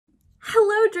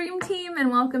Dream Team,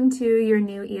 and welcome to your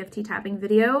new EFT tapping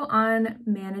video on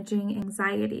managing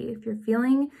anxiety. If you're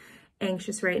feeling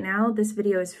anxious right now, this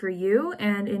video is for you,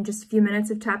 and in just a few minutes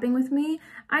of tapping with me,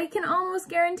 I can almost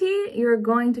guarantee you're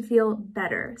going to feel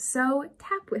better. So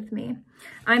tap with me.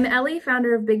 I'm Ellie,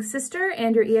 founder of Big Sister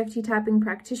and your EFT tapping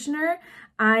practitioner.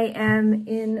 I am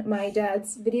in my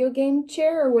dad's video game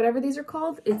chair, or whatever these are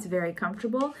called. It's very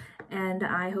comfortable, and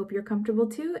I hope you're comfortable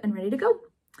too and ready to go.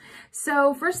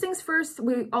 So first things first,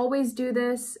 we always do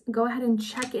this. Go ahead and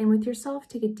check in with yourself.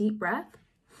 Take a deep breath.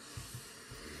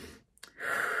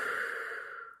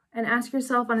 And ask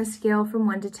yourself on a scale from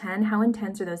 1 to 10, how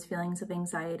intense are those feelings of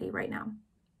anxiety right now?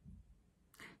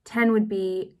 10 would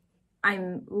be,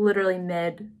 I'm literally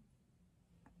mid,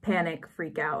 panic,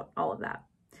 freak out, all of that.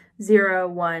 0,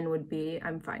 1 would be,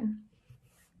 I'm fine.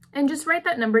 And just write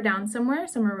that number down somewhere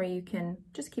where you can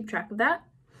just keep track of that.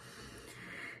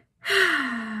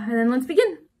 And then let's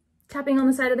begin. Tapping on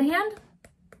the side of the hand.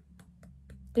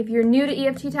 If you're new to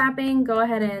EFT tapping, go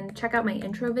ahead and check out my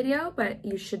intro video, but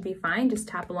you should be fine. Just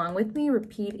tap along with me,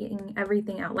 repeating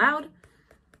everything out loud.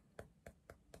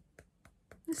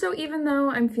 So even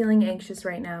though I'm feeling anxious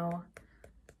right now,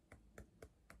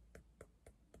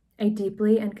 I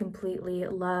deeply and completely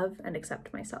love and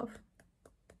accept myself.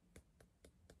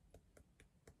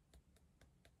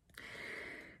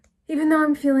 Even though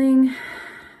I'm feeling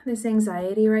this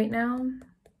anxiety right now,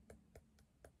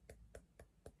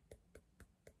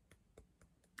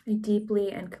 I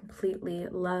deeply and completely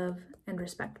love and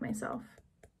respect myself.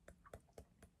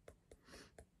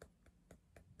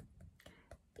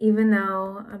 Even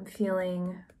though I'm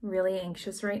feeling really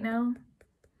anxious right now,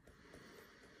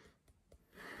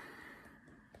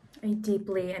 I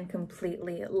deeply and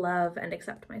completely love and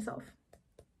accept myself.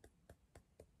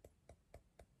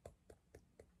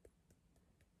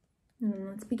 And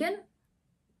let's begin.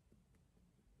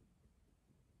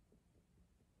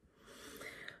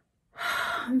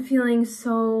 I'm feeling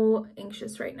so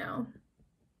anxious right now.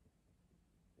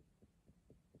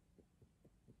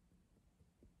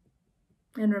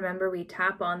 And remember, we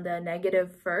tap on the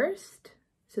negative first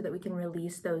so that we can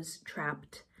release those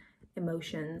trapped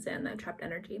emotions and that trapped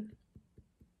energy.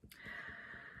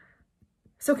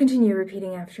 So continue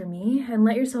repeating after me and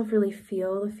let yourself really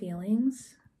feel the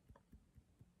feelings.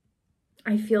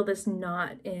 I feel this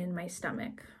knot in my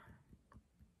stomach.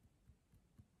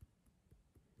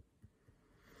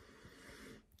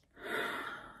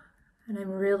 And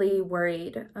I'm really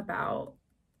worried about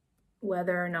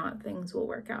whether or not things will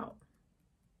work out.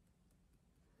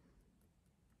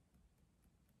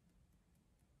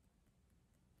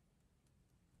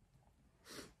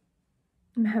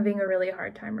 I'm having a really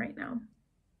hard time right now.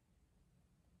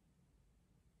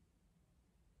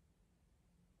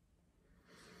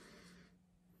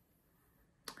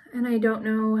 And I don't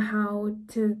know how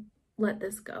to let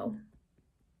this go.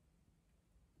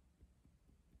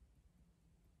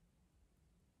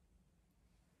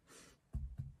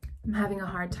 I'm having a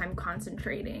hard time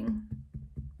concentrating.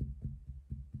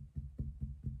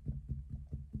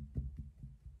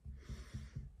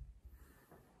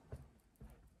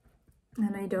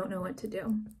 And I don't know what to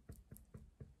do.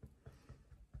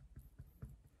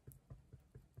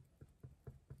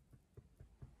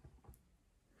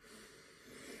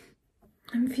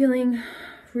 I'm feeling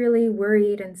really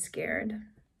worried and scared.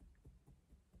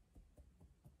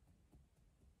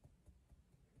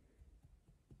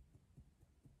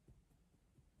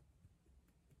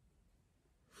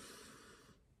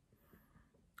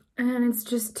 And it's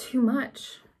just too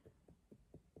much.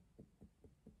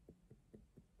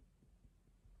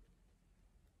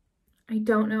 I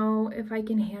don't know if I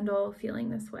can handle feeling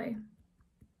this way.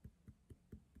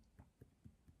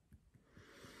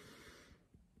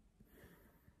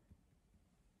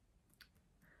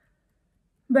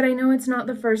 But I know it's not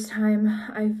the first time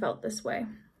I've felt this way.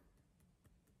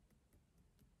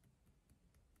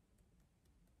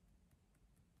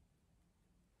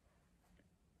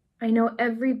 I know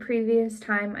every previous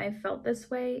time I've felt this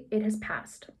way, it has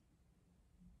passed.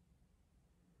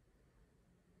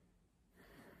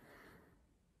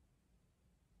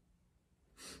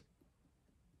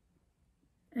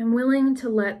 I'm willing to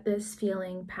let this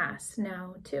feeling pass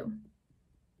now too.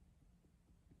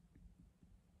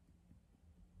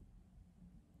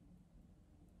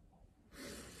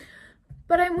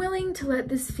 But I'm willing to let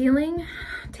this feeling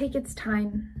take its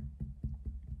time.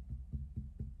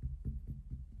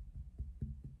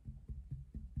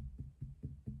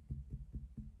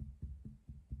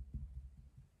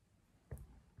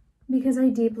 Because I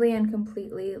deeply and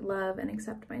completely love and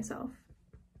accept myself.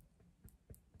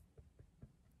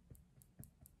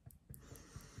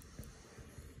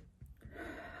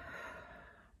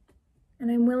 And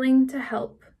I'm willing to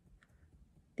help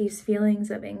these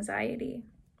feelings of anxiety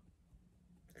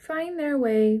find their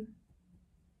way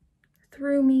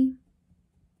through me.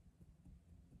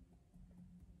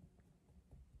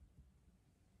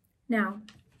 Now,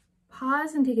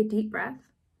 pause and take a deep breath.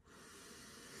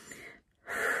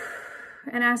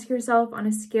 And ask yourself, on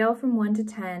a scale from 1 to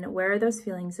 10, where are those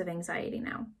feelings of anxiety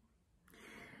now?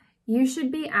 You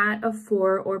should be at a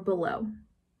 4 or below.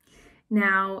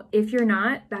 Now, if you're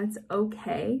not, that's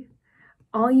okay.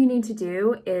 All you need to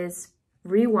do is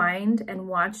rewind and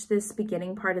watch this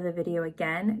beginning part of the video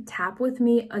again. Tap with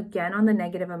me again on the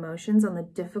negative emotions, on the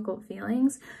difficult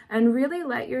feelings, and really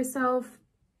let yourself,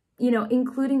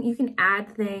 including, you can add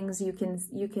things, you can,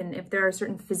 if there are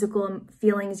certain physical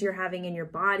feelings you're having in your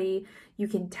body, you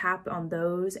can tap on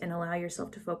those and allow yourself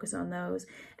to focus on those.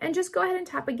 And just go ahead and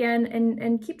tap again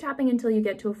and keep tapping until you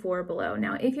get to a 4 or below.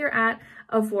 Now, if you're at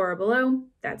a 4 or below,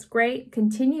 that's great.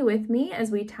 Continue with me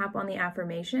as we tap on the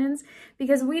affirmations,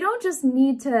 because we don't just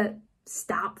need to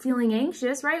stop feeling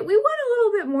anxious, right? We want a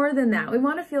little bit more than that. We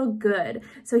want to feel good.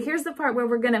 So here's the part where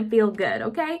we're going to feel good,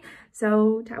 okay?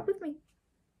 So tap with me.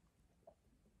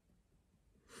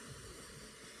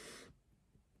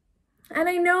 And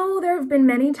I know there have been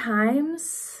many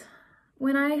times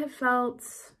when I have felt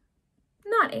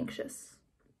not anxious.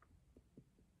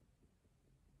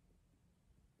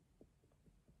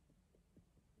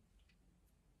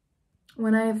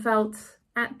 When I have felt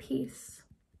at peace.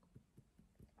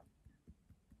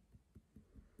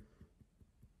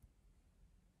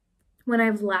 When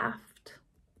I've laughed.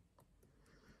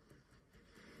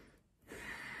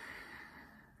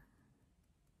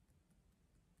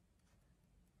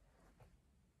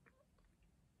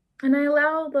 And I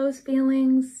allow those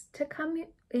feelings to come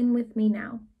in with me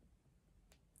now,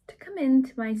 to come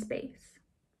into my space.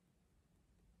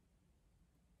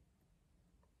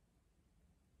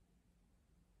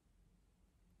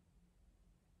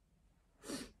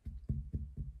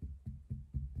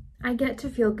 I get to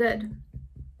feel good.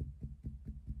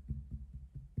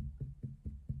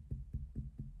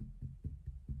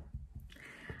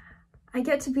 I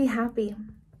get to be happy.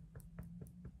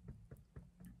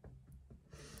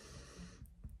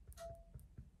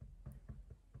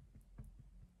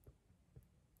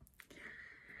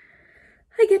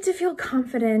 I get to feel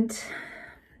confident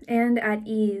and at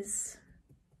ease.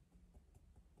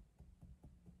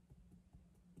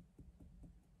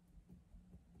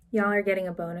 Y'all are getting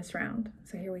a bonus round,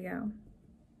 so here we go.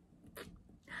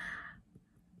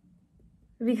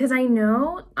 Because I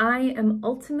know I am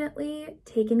ultimately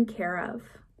taken care of.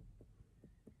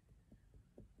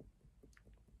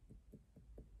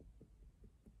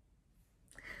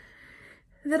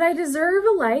 That I deserve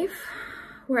a life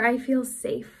where I feel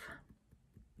safe.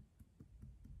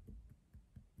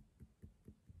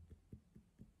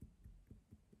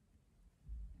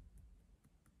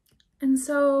 And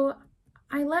so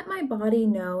I let my body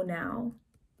know now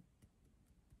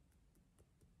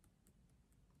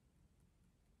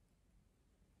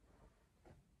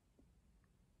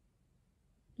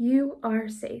you are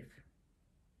safe.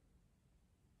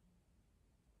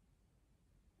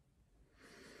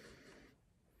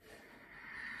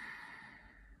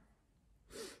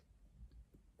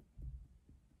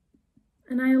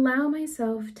 And I allow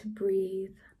myself to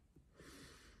breathe.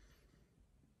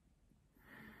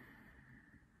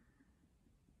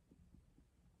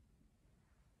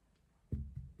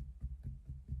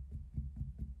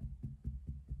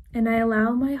 And I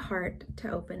allow my heart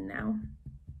to open now.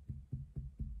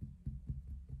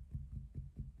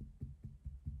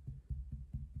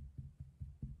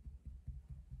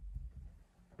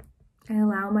 I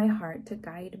allow my heart to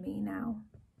guide me now.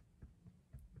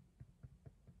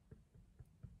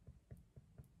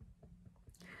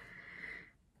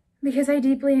 Because I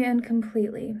deeply and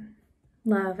completely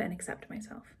love and accept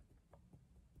myself.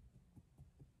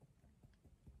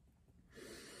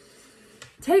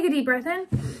 Take a deep breath in.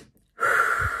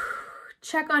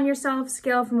 Check on yourself,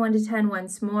 scale from 1 to 10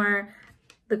 once more.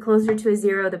 The closer to a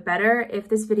 0, the better. If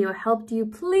this video helped you,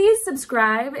 please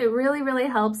subscribe. It really, really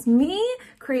helps me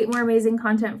create more amazing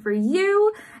content for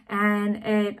you. And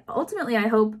it ultimately, I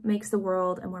hope, makes the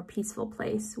world a more peaceful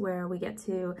place where we get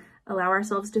to allow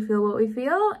ourselves to feel what we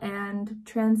feel and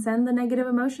transcend the negative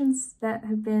emotions that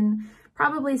have been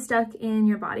probably stuck in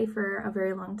your body for a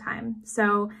very long time.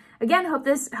 So again, hope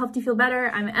this helped you feel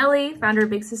better. I'm Ellie, founder of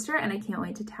Big Sister, and I can't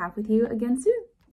wait to tap with you again soon.